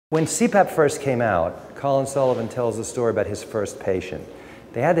When CPAP first came out, Colin Sullivan tells the story about his first patient.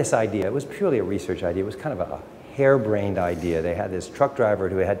 They had this idea. It was purely a research idea. It was kind of a harebrained idea. They had this truck driver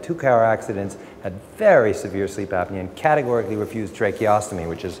who had 2 car accidents, had very severe sleep apnea, and categorically refused tracheostomy,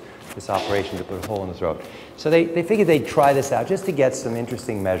 which is this operation to put a hole in the throat. So they figured they'd try this out just to get some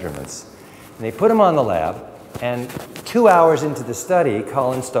interesting measurements. And they put him on the lab, and 2 hours into the study,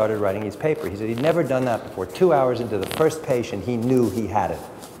 Colin started writing his paper. He said he'd never done that before. 2 hours into the first patient, he knew he had it.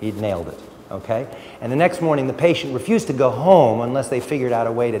 He'd nailed it, okay? And the next morning, the patient refused to go home unless they figured out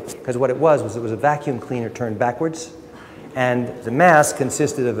a way to, because what it was a vacuum cleaner turned backwards, and the mask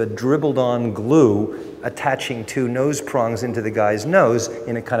consisted of a dribbled-on glue attaching 2 nose prongs into the guy's nose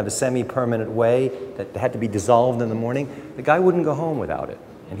in a kind of a semi-permanent way that had to be dissolved in the morning. The guy wouldn't go home without it,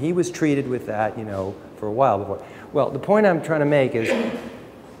 and he was treated with that, you know, for a while before. Well, the point I'm trying to make is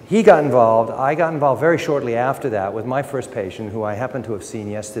he got involved. I got involved very shortly after that with my first patient, who I happen to have seen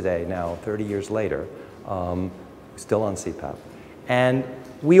yesterday, now 30 years later, still on CPAP. And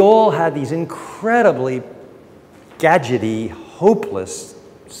we all had these incredibly gadgety, hopeless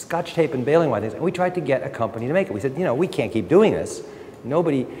Scotch tape and baling wire things, and we tried to get a company to make it. We said, you know, we can't keep doing this.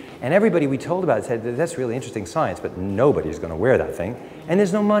 Nobody, and everybody we told about it said, that's really interesting science, but nobody's going to wear that thing, and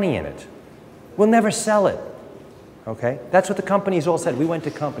there's no money in it. We'll never sell it. Okay? That's what the companies all said. We went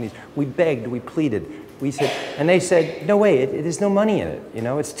to companies, we begged, we pleaded, we said, and they said, no way, there's no money in it. You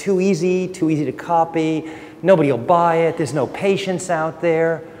know, it's too easy to copy, nobody will buy it, there's no patients out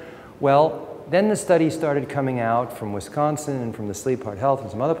there. Well, then the studies started coming out from Wisconsin and from the Sleep Heart Health and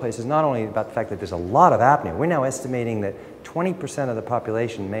some other places, not only about the fact that there's a lot of apnea. We're now estimating that 20% of the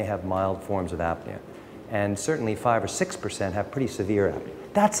population may have mild forms of apnea, and certainly 5 or 6% have pretty severe apnea.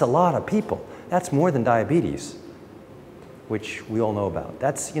 That's a lot of people. That's more than diabetes, which we all know about.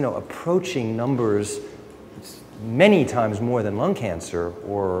 That's, you know, approaching numbers many times more than lung cancer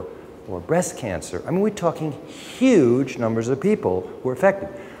or breast cancer. I mean, we're talking huge numbers of people who are affected.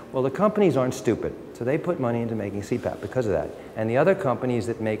 Well, the companies aren't stupid, so they put money into making CPAP because of that. And the other companies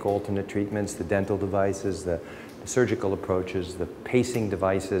that make alternate treatments, the dental devices, the surgical approaches, the pacing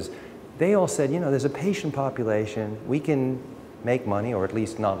devices, they all said, you know, there's a patient population, we can make money, or at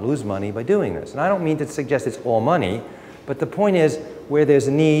least not lose money, by doing this. And I don't mean to suggest it's all money, but the point is, where there's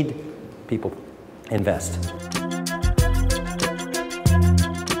a need, people invest.